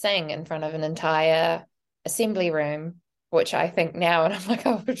up and sing in front of an entire assembly room, which I think now, and I'm like,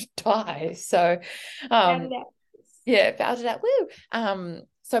 I would die. So, yeah, belted out, woo.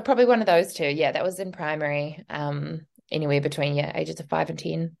 So probably one of those two. Yeah, that was in primary, anywhere between, yeah, ages of 5 and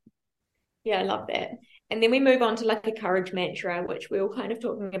 10. Yeah, I love that. And then we move on to like a courage mantra, which we were kind of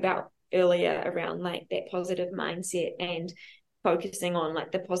talking about earlier around like that positive mindset and focusing on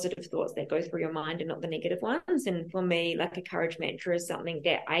like the positive thoughts that go through your mind and not the negative ones. And for me, like a courage mantra is something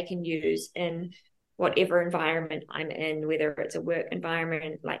that I can use in whatever environment I'm in, whether it's a work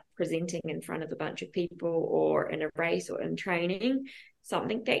environment, like presenting in front of a bunch of people or in a race or in training,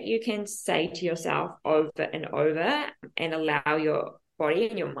 something that you can say to yourself over and over and allow your body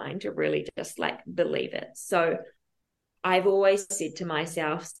and your mind to really just like believe it. So I've always said to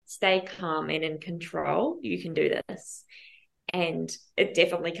myself, stay calm and in control. You can do this. And it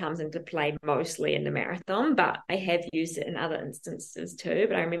definitely comes into play mostly in the marathon, but I have used it in other instances too.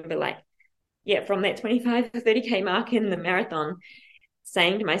 But I remember like, yeah, from that 25 to 30K mark in the marathon,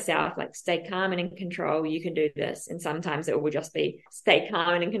 saying to myself, like, stay calm and in control, you can do this. And sometimes it will just be stay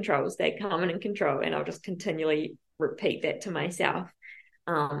calm and in control, stay calm and in control. And I'll just continually repeat that to myself,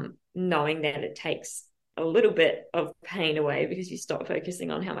 knowing that it takes a little bit of pain away because you stop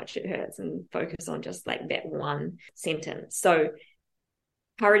focusing on how much it hurts and focus on just like that one sentence. So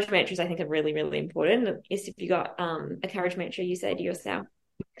courage mantras, I think, are really, really important. Yes, if you got a courage mantra you say to yourself.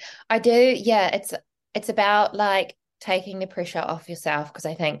 I do, yeah. It's about like taking the pressure off yourself, because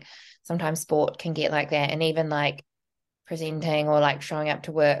I think sometimes sport can get like that, and even like presenting or like showing up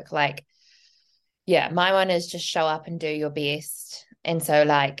to work. Like, yeah, my one is just show up and do your best. And so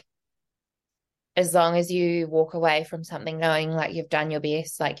like as long as you walk away from something knowing like you've done your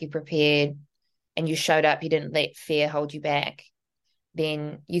best, like you prepared and you showed up, you didn't let fear hold you back,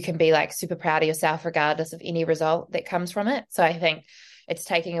 then you can be like super proud of yourself regardless of any result that comes from it. So I think it's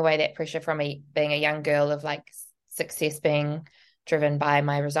taking away that pressure from me being a young girl of like success being driven by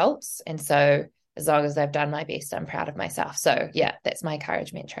my results. And so as long as I've done my best, I'm proud of myself. So yeah, that's my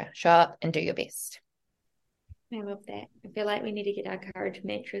courage mantra. Show up and do your best. I love that. I feel like we need to get our courage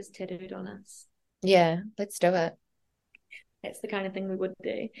mantras tattooed on us. Yeah, let's do it. That's the kind of thing we would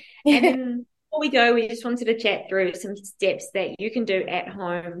do. And then before we go, we just wanted to chat through some steps that you can do at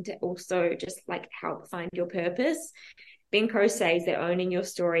home to also just like help find your purpose. Ben Crow says that owning your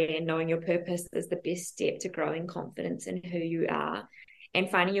story and knowing your purpose is the best step to growing confidence in who you are. And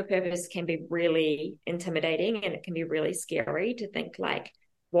finding your purpose can be really intimidating, and it can be really scary to think like,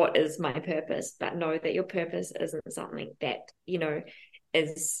 what is my purpose? But know that your purpose isn't something that,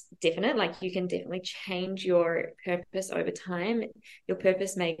 is definite. Like you can definitely change your purpose over time. Your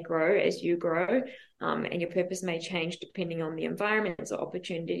purpose may grow as you grow, and your purpose may change depending on the environments or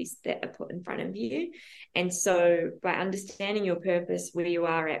opportunities that are put in front of you. And so by understanding your purpose where you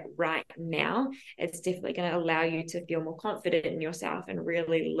are at right now, it's definitely going to allow you to feel more confident in yourself and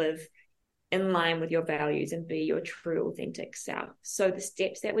really live in line with your values and be your true authentic self. So the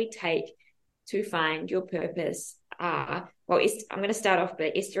steps that we take to find your purpose are, well, I'm going to start off,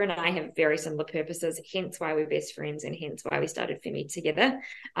 but Esther and I have very similar purposes, hence why we're best friends and hence why we started Femi together.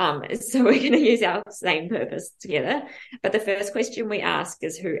 So we're going to use our same purpose together. But the first question we ask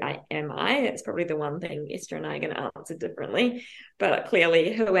is, who am I? That's probably the one thing Esther and I are going to answer differently. But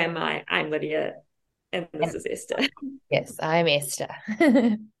clearly, who am I? I'm Lydia, and this is Esther. Yes, I'm Esther.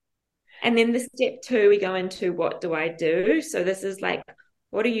 And then the step 2, we go into what do I do? So this is like,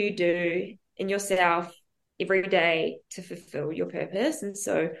 what do you do in yourself every day to fulfill your purpose? And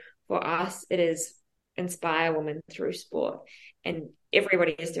so for us, it is inspire women through sport. And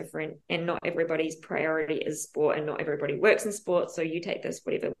everybody is different, and not everybody's priority is sport, and not everybody works in sport. So you take this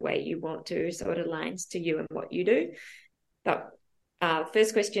whatever way you want to, so it aligns to you and what you do. But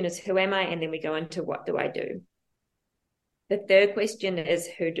first question is, who am I? And then we go into what do I do? The third question is,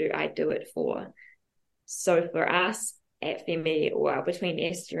 who do I do it for? So for us at Femi, or between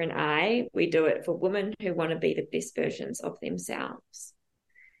Esther and I, we do it for women who want to be the best versions of themselves.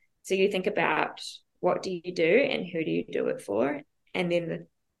 So you think about, what do you do and who do you do it for? And then the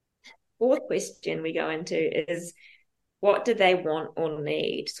fourth question we go into is, what do they want or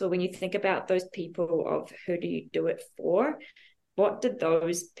need? So when you think about those people of who do you do it for, what do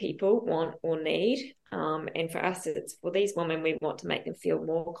those people want or need? And for us, it's for these women, we want to make them feel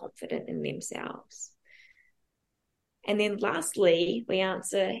more confident in themselves. And then lastly, we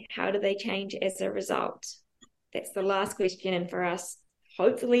answer, how do they change as a result? That's the last question. And for us,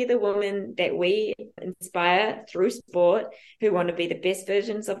 hopefully the women that we inspire through sport, who want to be the best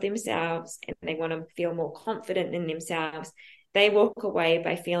versions of themselves and they want to feel more confident in themselves, they walk away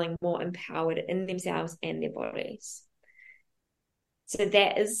by feeling more empowered in themselves and their bodies. So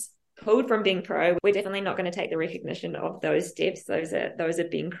that is pulled from Ben Crow. We're definitely not going to take the recognition of those steps. Those are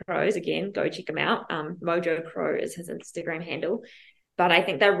Ben Crow's. Again, go check them out. Mojo Crow is his Instagram handle. But I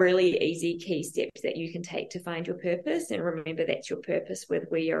think they're really easy key steps that you can take to find your purpose. And remember, that's your purpose with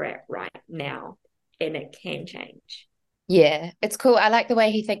where you're at right now. And it can change. Yeah, it's cool. I like the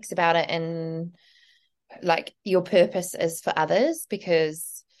way he thinks about it, and like your purpose is for others,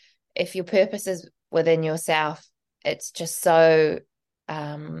 because if your purpose is within yourself, it's just so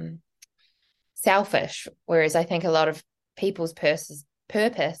selfish. Whereas I think a lot of people's purpose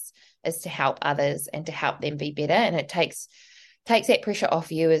is to help others and to help them be better. And it takes that pressure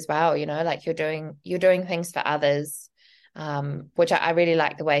off you as well, like you're doing things for others, which I really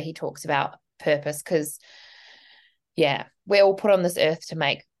like the way he talks about purpose, because we're all put on this earth to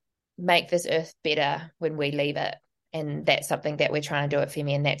make this earth better when we leave it. And that's something that we're trying to do at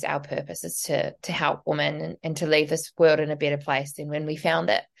Femi, and that's our purpose, is to help women and to leave this world in a better place than when we found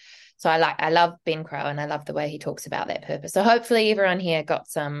it. So I love Ben Crow, and I love the way he talks about that purpose. So hopefully everyone here got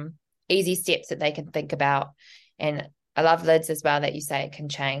some easy steps that they can think about. And I love, Lids, as well, that you say it can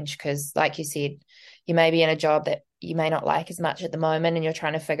change, because like you said, you may be in a job that you may not like as much at the moment, and you're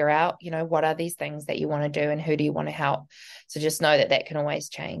trying to figure out, what are these things that you want to do and who do you want to help? So just know that can always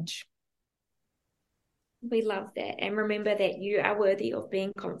change. We love that. And remember that you are worthy of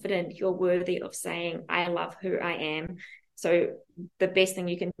being confident. You're worthy of saying, I love who I am. So the best thing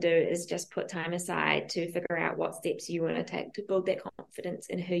you can do is just put time aside to figure out what steps you want to take to build that confidence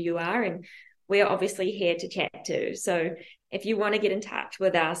in who you are. And we're obviously here to chat too. So if you want to get in touch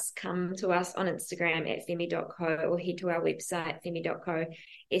with us, come to us on Instagram at femi.co or head to our website, femi.co.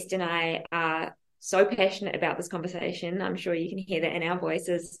 Esther and I are so passionate about this conversation. I'm sure you can hear that in our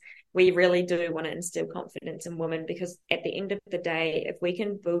voices. We really do want to instill confidence in women, because at the end of the day, if we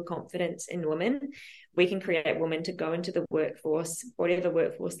can build confidence in women, we can create women to go into the workforce, whatever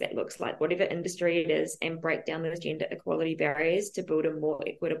workforce that looks like, whatever industry it is, and break down those gender equality barriers to build a more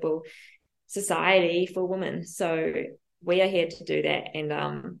equitable society for women. So we are here to do that,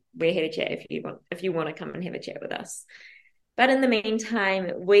 and we're here to chat if you want to come and have a chat with us. But in the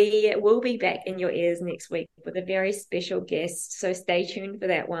meantime, we will be back in your ears next week with a very special guest. So stay tuned for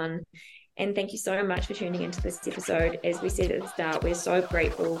that one. And thank you so much for tuning into this episode. As we said at the start, we're so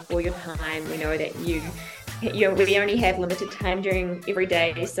grateful for your time. We know that we only have limited time during every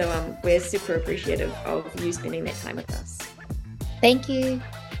day. So we're super appreciative of you spending that time with us. Thank you.